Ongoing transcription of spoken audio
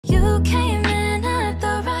You came in at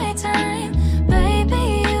the right time.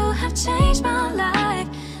 Baby, you have changed my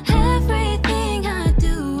life. Everything I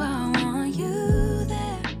do, I want you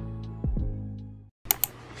there.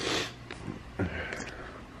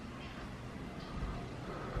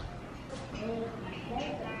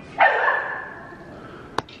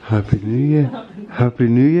 Happy New Year.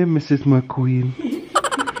 Happy New Year, Mrs. McQueen.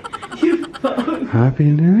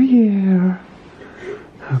 Happy New Year.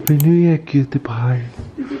 Happy New Year, cutie pie.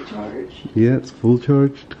 Is it charged? Yeah, it's full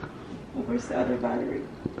charged. Where's the other battery?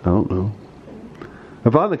 I don't know. I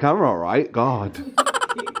found the camera alright, God.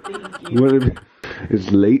 Thank you.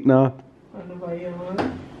 It's late now. Ano ba yun?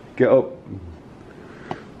 Get up.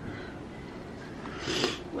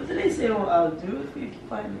 What did I say what I'll do if you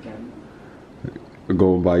find the camera?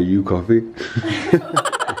 Go and buy you coffee.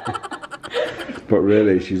 But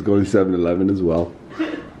really, she's going 7-Eleven as well.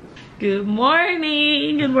 Good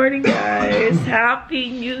morning! Good morning, guys! Happy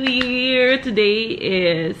New Year! Today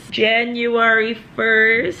is January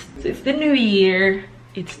 1st. It's the New Year.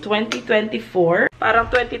 It's 2024. Parang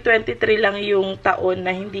 2023 lang yung taon na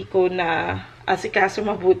hindi ko na asikaso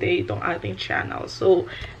mabuti itong ating channel. So,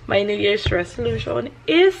 my New Year's resolution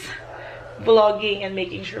is vlogging and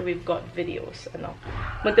making sure we've got videos. Ano?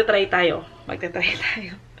 Magta-try tayo.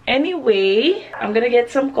 Anyway, I'm gonna get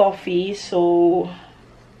some coffee. So,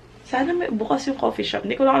 sana may bukas yung coffee shop.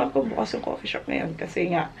 Hindi ko lang alam kung bukas yung coffee shop ngayon. Kasi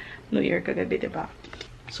nga, New Year kagabi, diba?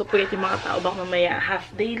 So, pwede yung mga tao baka mamaya half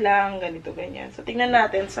day lang, ganito, ganyan. So, tingnan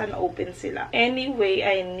natin saan open sila. Anyway,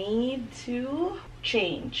 I need to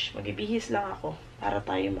change. Magbibihis lang ako para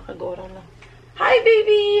tayo makagora na. Hi,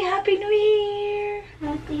 baby! Happy New Year!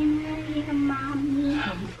 Happy New Year, Mommy.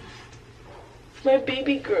 My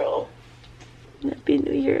baby girl. Happy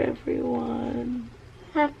New Year, everyone.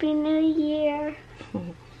 Happy New Year.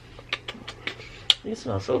 You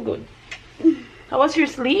smell so good. How was your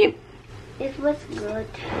sleep? It was good.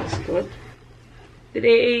 That's good. Did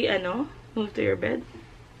they, move to your bed?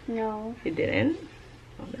 No. He didn't?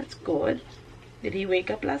 Oh, that's good. Did he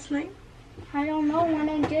wake up last night? I don't know. When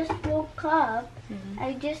I just woke up,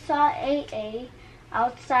 I just saw AA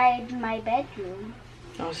outside my bedroom.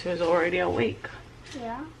 Oh, she was already awake.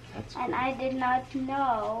 Yeah. That's and I did not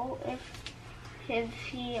know if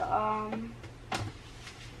he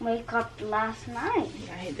wake up last night.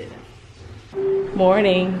 Yeah, he didn't.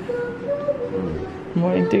 Morning.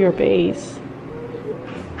 Morning to your face.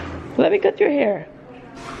 Let me cut your hair.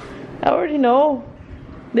 I already know.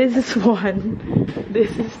 This is 1.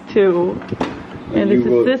 This is 2. And this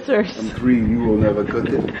is scissors. And 3, you will never cut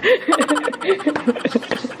it.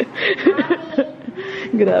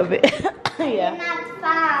 Grabe. Yeah. I did not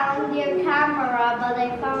found your camera, but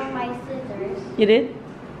I found my scissors. You did?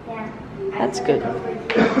 Yeah. That's good.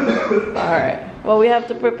 Alright. Well, we have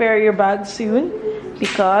to prepare your bag soon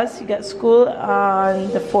because you got school on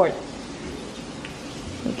the 4th.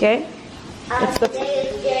 Okay?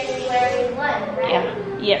 Today is January 1, right? Yeah.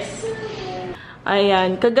 Yes.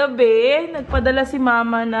 Ayan. Kagabi, nagpadala si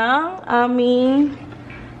Mama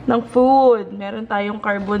ng food. Meron tayong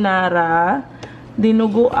carbonara,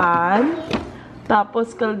 dinuguan,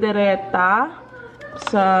 tapos kaldereta,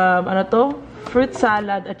 sa, fruit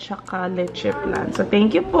salad at saka leche plan. So,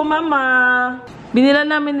 thank you po, Mama. Binila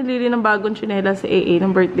namin ni Lily ng bagong tsinela sa AA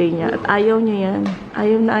ng birthday niya. At ayaw niya yan.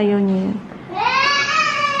 Ayaw niya yan.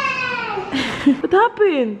 What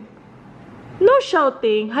happened? No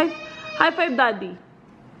shouting. High five, Daddy.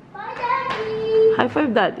 Bye, Daddy. High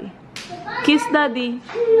five, Daddy. Kiss, Daddy.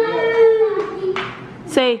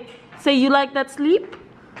 Say, you like that sleep?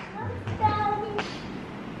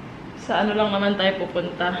 Sa ano lang naman tayo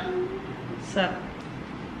pupunta? Sa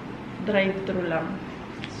drive-thru lang.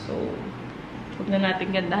 So, huwag na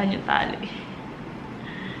natin gandahan yung tali.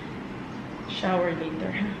 Shower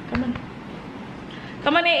later. Come on.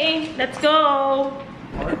 Come on, AA. Let's go!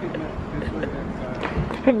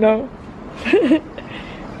 No.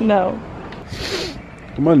 No.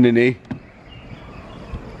 Come on, Nene.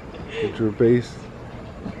 Get your base.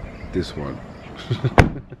 This one.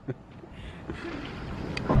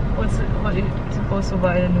 What are you supposed to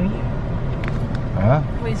buy in a New Year? Huh?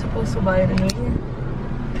 What are you supposed to buy in a New Year?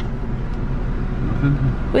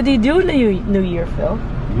 What do you do in a New Year, Phil?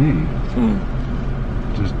 Me?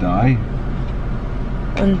 Just die.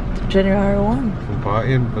 On January 1. From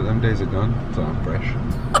partying, but them days are gone, so I'm fresh.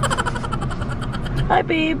 Hi,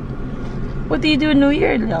 babe. What do you do in New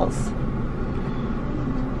Year, Nels?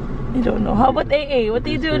 You don't know. How about AA? What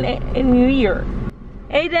do you do in New Year?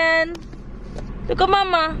 Aiden! Look at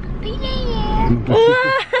Mama! Happy New Year.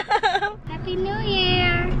 Happy New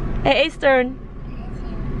Year. AA's turn.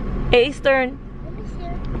 AA's turn.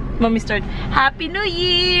 Mommy's turn. Happy New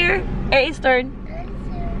Year! A's turn.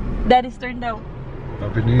 Daddy's turn daw.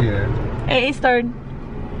 Happy New Year. A's turn.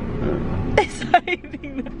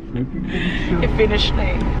 Exciting na. I-finish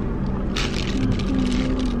na eh.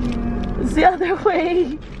 It's the other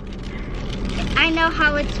way. I know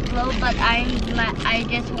how it's blow, but I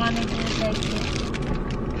just want to do it like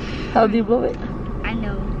this. How do you blow it? I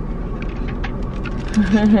know.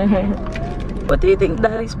 What do you think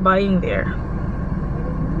Daddy's buying there?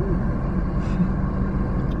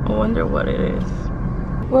 I wonder what it is.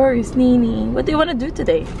 Where is Nini? What do you want to do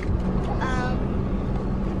today?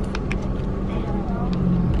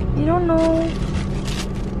 You don't know.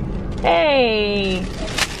 Hey!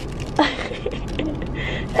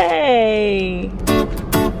 Hey!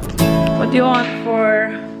 What do you want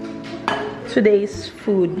for today's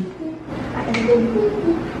food?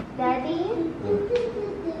 Daddy?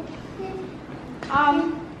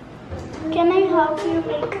 Can I help you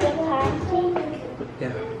make the pancake?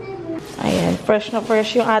 Yeah. Ayan, fresh na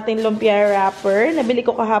fresh yung ating lumpia wrapper. Nabili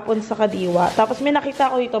ko kahapon sa Kadiwa. Tapos may nakita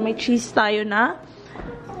ko dito, may cheese tayo na.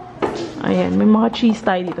 Ayan, may mga cheese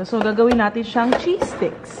tayo dito. So, gagawin natin siyang cheese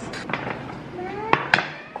sticks.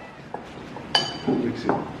 Mix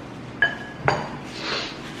it.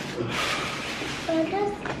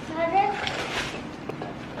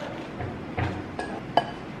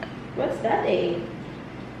 What's that, eh?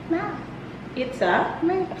 Milk. It's a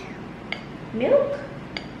Milk. milk.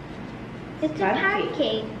 It's a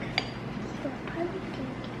Pancake. pancake. It's a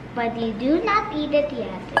pancake. But you do not eat it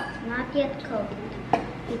yet. It's not yet cooked.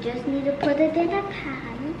 You just need to put it in a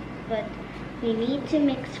pan. But we need to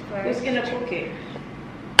mix first. Who's gonna cook it?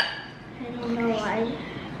 I don't know.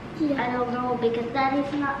 I don't know because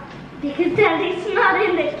Daddy's not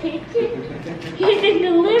in the kitchen. He's in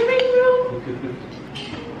the living room.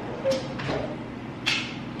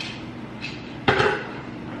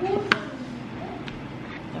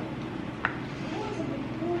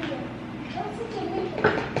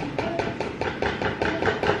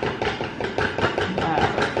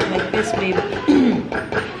 Like this, baby.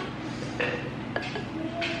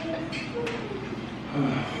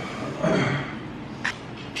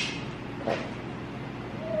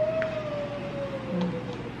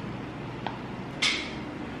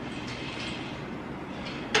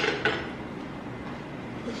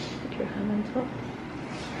 Put your hand on top.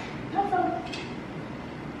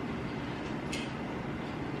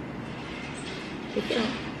 Take it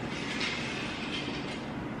out.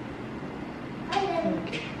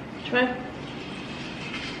 Okay. Try.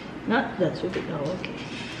 Not that should be. Oh, okay.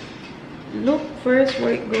 Look first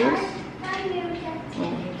where it goes.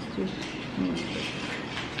 Oh, it's too. Okay.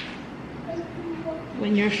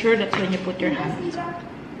 When you're sure, that's when you put your hand on top.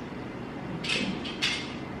 Okay.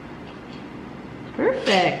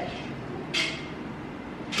 Perfect.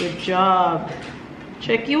 Good job.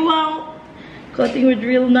 Check you out. Cutting with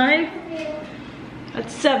real knife. At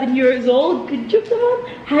 7 years old. Good job, naman.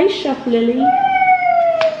 Hi, Chef Lily.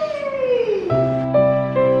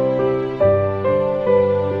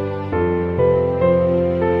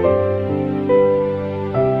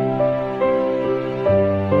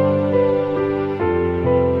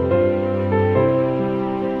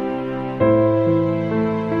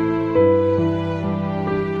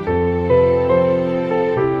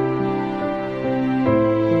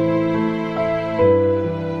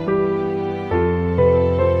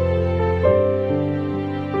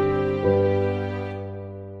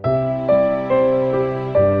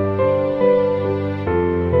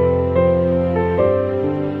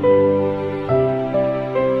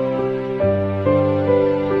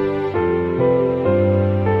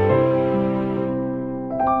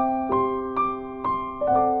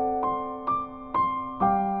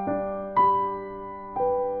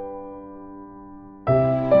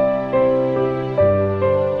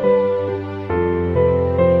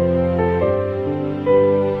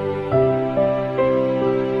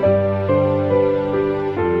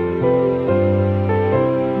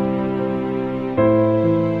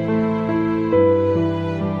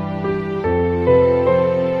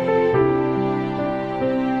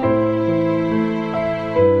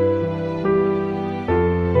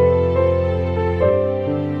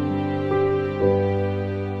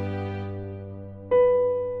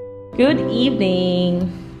 Good evening.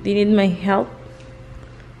 Do you need my help?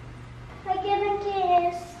 I get a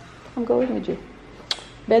kiss. I'm going with you.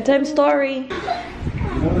 Bedtime story.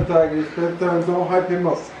 You want to take his bedtime, don't hype him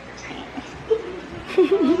up. You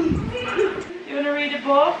want to read a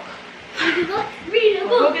book? Read a Go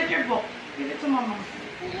book. get your book. Give it to Mama.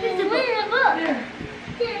 Read a book. Here.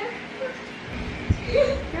 Here.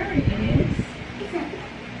 Here it is.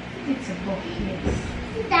 It's a book, yes.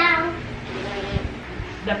 Sit down.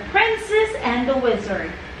 The Princess and the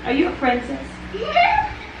Wizard. Are you a princess?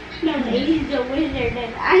 No, he's the wizard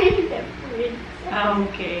and I'm the prince.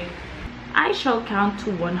 Okay. I shall count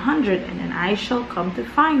to 100 and then I shall come to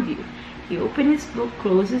find you. He opened his book,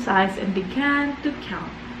 closed his eyes, and began to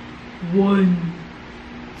count. 1,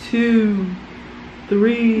 2,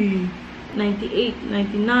 3, 98,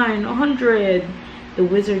 99, 100. The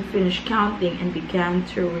wizard finished counting and began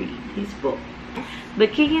to read his book. The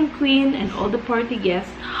king and queen and all the party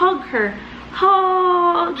guests hugged her.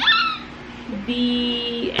 Hug!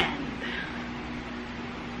 The end.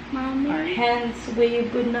 Mommy, Our hands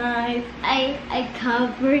wave goodnight. I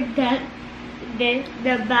covered the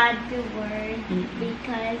bad word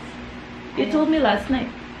because You told me last night.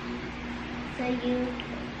 so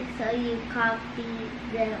you copied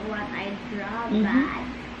the one I draw bad.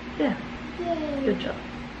 Yeah, Yay. good job.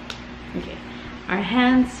 Okay. Our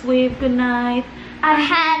hands wave goodnight. Our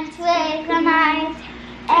hands wave goodnight.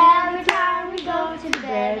 Every time we go to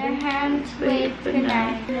bed, our hands wave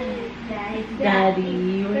goodnight.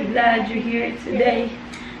 Daddy, we're glad you're here today.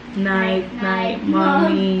 Night, night,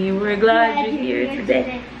 mommy, we're glad you're here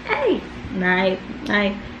today. Hey, night,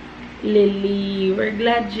 night, Lily, we're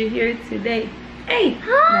glad you're here today. Hey,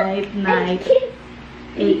 night, night,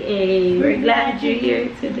 hey, we're glad you're here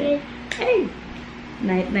today. Hey,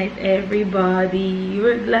 night, night, everybody,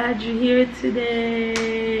 we're glad you're here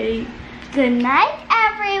today. Good night,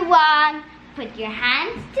 everyone. Put your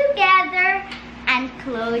hands together and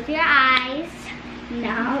close your eyes.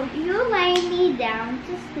 Now you lay me down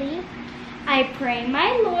to sleep. I pray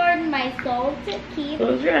my Lord my soul to keep.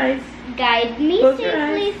 Close your eyes. Guide me Close your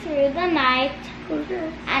safely through the night Close your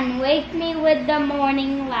eyes. and wake me with the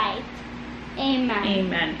morning light. Amen.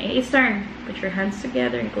 Amen. It's turn. Put your hands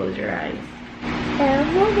together and close your eyes.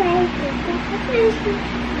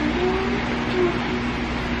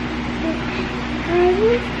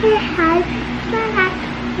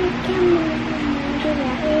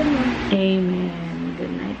 Amen.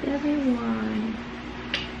 Good night, everyone.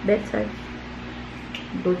 Bedtime.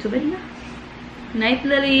 Go to bed na. Night,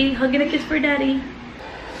 Lily. Hug and a kiss for Daddy.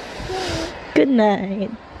 Good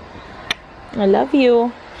night. I love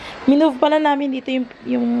you. Minove pala namin dito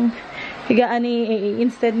yung higaan ni AA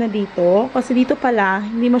instead na dito. Kasi dito pala,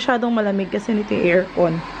 hindi masyadong malamig kasi dito yung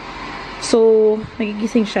aircon. So,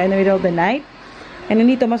 nagigising siya in the middle of the night. And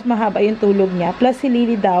dito, mas mahaba yung tulog niya. Plus, si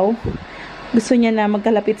Lily daw, gusto niya na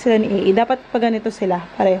magkalapit sila ni AA. Dapat pa ganito sila,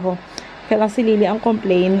 pareho. Kaya lang si Lily ang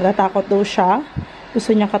complain, natakot daw siya.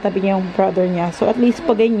 Gusto niya katabi niya yung brother niya. So, at least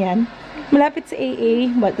pag ganyan, malapit si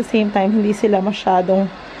AA, but at the same time, hindi sila masyadong,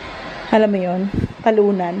 alam mo yun,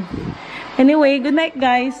 talunan. Anyway, good night,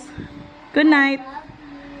 guys. Good night.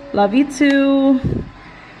 Love you too.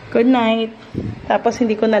 Good night. Tapos,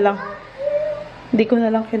 hindi ko na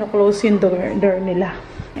lang kino-close yung door nila.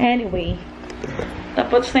 Anyway,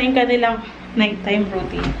 tapos na yung kanilang nighttime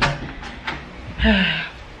routine.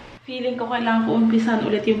 Feeling ko kailangan ko umpisan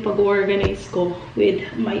ulit yung pag-organize ko with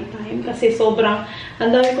my time. Kasi sobrang,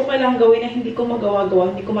 ang dami ko kailangan gawin na hindi ko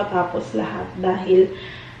magawa-gawa, hindi ko matapos lahat. Dahil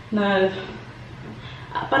na,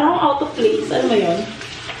 parang out of place, alam mo yun?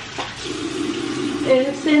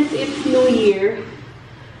 And since it's New Year,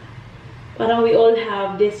 parang we all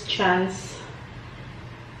have this chance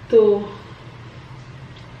to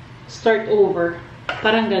start over.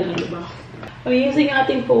 Parang ganun, diba? I'm using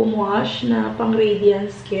ating foam wash na pang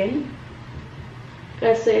radiant skin.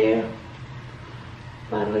 Kasi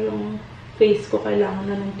parang yung face ko kailangan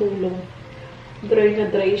na ng tulong. Dry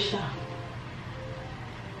na dry siya.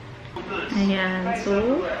 Ayan.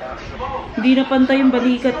 So, hindi na pantay yung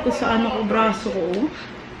balikat ko sa braso ko.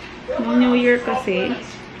 Noong New Year kasi,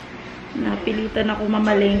 napilitan ako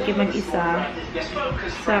mamalengke mag-isa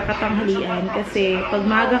sa katanghalian kasi pag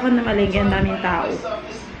maaga ka na malengke, ang daming tao.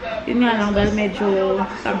 Yun nga lang, dahil medyo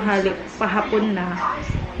tanghali, pahapon na,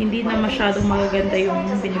 hindi na masyadong magaganda yung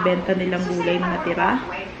binibenta nilang gulay na natira.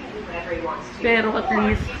 Pero at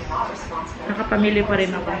least, nakapamili pa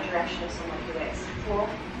rin ako.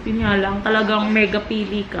 Yun nga lang, talagang mega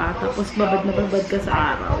pili ka, tapos babad na babad ka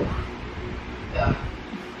sa araw.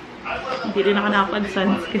 Hindi rin ako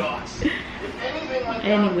nakapag-sunscreen.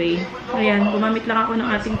 Anyway, ayan, gumamit lang ako ng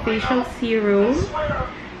ating facial serum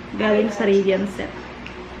galing sa Radiant Set.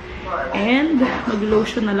 And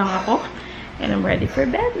mag-lotion na lang ako. And I'm ready for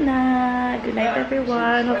bed na. Good night,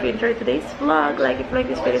 everyone. Hope you enjoyed today's vlog. Like if you like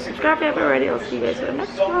this video, subscribe if you haven't already. I'll see you guys in the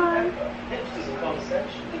next one.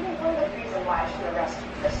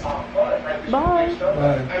 Bye.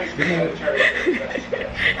 Bye. Good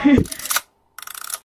night.